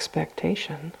an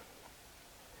expectation.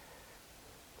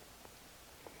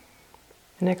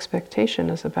 An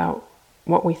expectation is about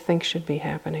what we think should be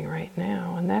happening right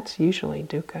now, and that's usually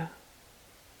dukkha.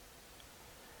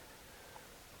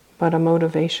 But a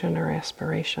motivation or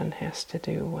aspiration has to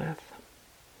do with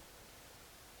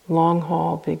long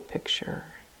haul, big picture,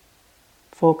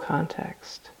 full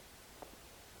context,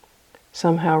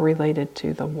 somehow related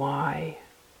to the why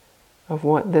of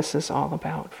what this is all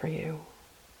about for you.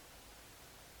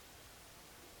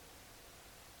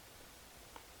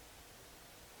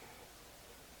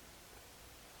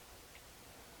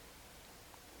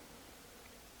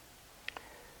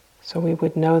 So we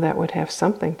would know that would have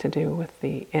something to do with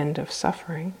the end of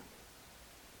suffering.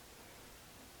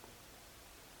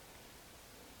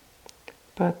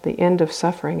 But the end of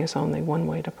suffering is only one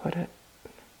way to put it.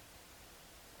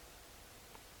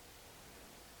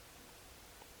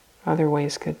 Other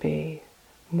ways could be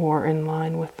more in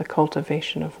line with the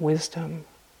cultivation of wisdom,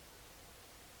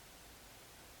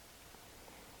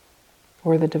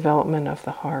 or the development of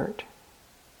the heart,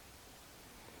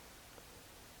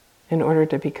 in order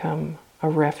to become a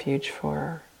refuge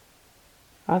for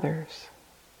others.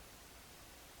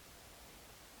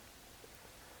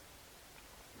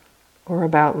 Or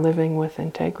about living with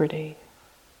integrity.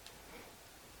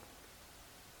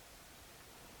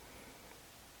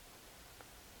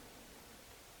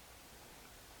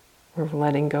 Or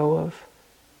letting go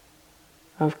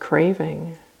of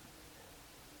craving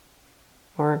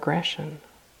or aggression.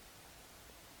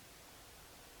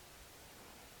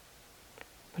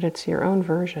 But it's your own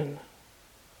version.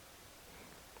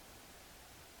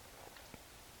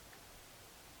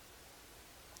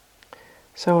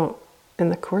 So in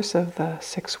the course of the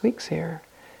 6 weeks here,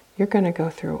 you're going to go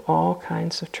through all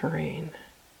kinds of terrain.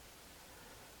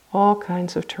 All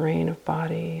kinds of terrain of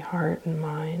body, heart, and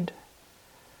mind.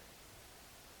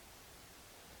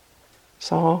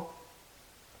 It's all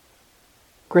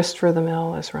grist for the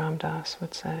mill, as Ram Dass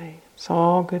would say. It's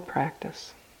all good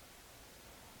practice.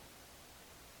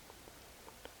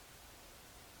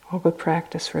 All good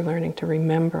practice for learning to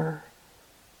remember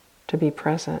to be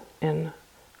present in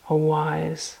a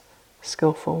wise,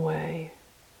 skillful way,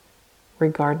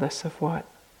 regardless of what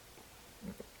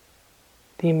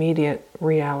the immediate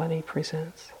reality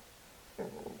presents.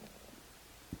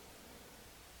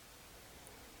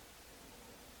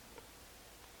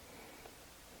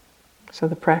 So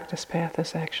the practice path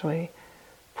is actually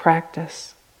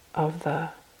practice of the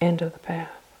end of the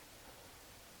path,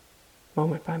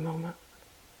 moment by moment.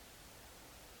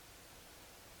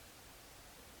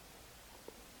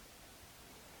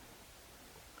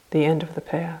 The end of the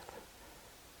path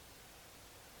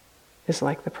is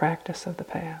like the practice of the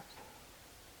path.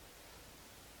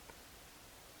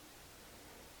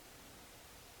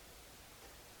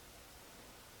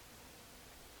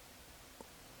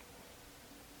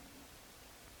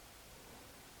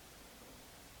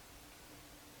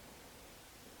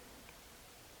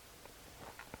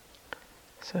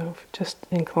 So just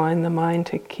incline the mind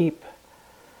to keep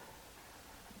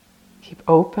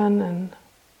open and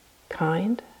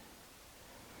kind,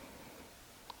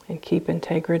 and keep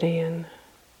integrity in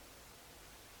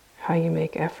how you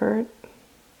make effort.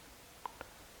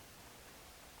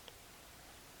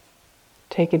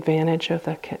 Take advantage of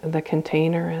the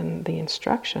container and the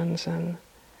instructions and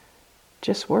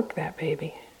just work that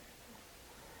baby.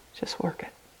 Just work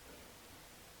it.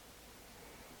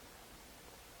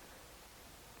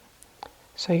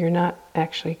 So you're not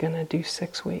actually going to do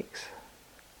 6 weeks.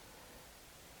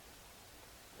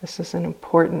 This is an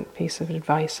important piece of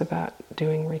advice about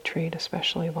doing retreat,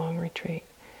 especially long retreat.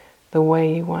 The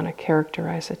way you want to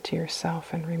characterize it to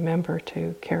yourself, and remember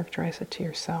to characterize it to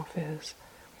yourself, is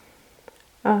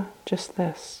just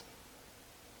this.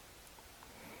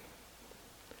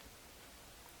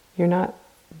 You're not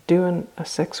doing a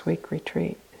 6-week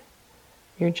retreat.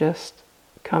 You're just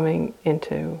coming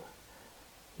into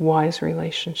wise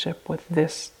relationship with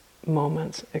this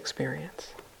moment's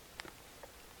experience.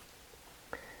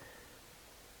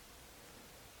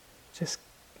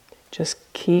 Just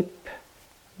keep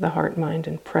the heart, mind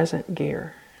in present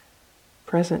gear,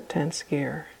 present tense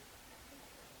gear,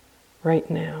 right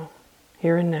now,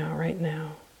 here and now, right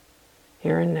now,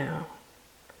 here and now.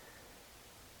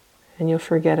 And you'll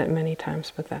forget it many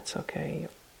times, but that's okay.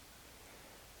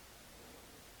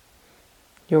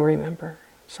 You'll remember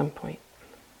at some point.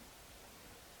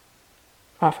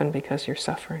 Often because you're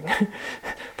suffering,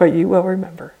 but you will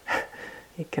remember.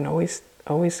 You can always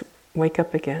wake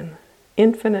up again.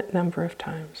 Infinite number of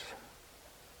times.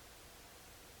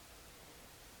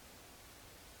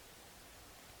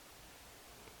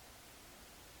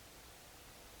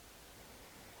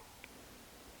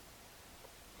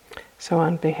 So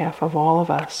on behalf of all of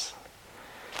us,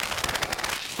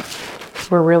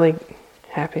 we're really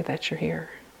happy that you're here.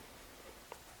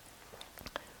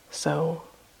 So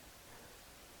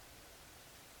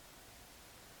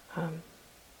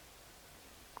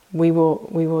we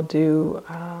will do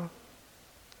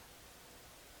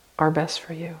our best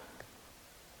for you,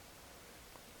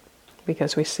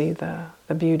 because we see the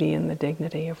beauty and the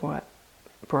dignity of what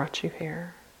brought you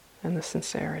here and the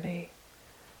sincerity.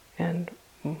 And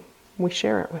we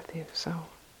share it with you, so.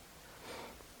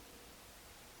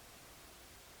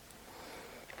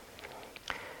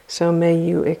 So may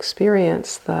you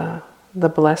experience the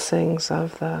blessings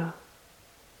of the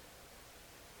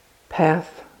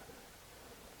path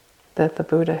that the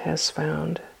Buddha has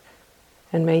found,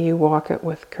 and may you walk it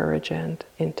with courage and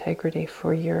integrity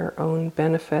for your own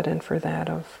benefit and for that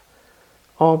of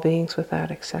all beings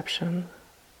without exception.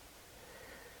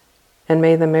 And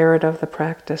may the merit of the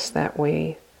practice that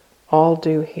we all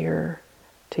do here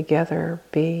together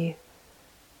be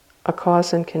a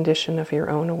cause and condition of your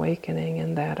own awakening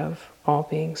and that of all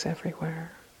beings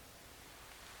everywhere.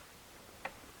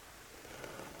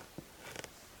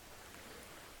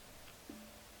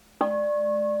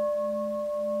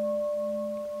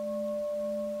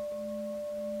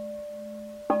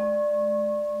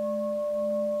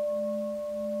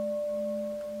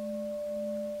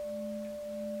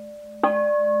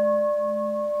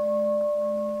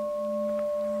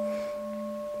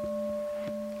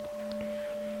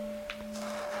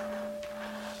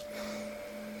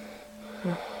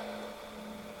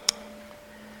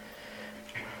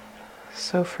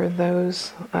 So for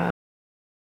those...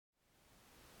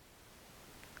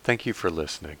 Thank you for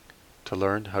listening. To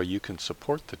learn how you can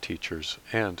support the teachers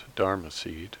and Dharma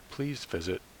Seed, please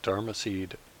visit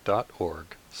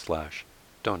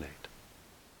dharmaseed.org/donate.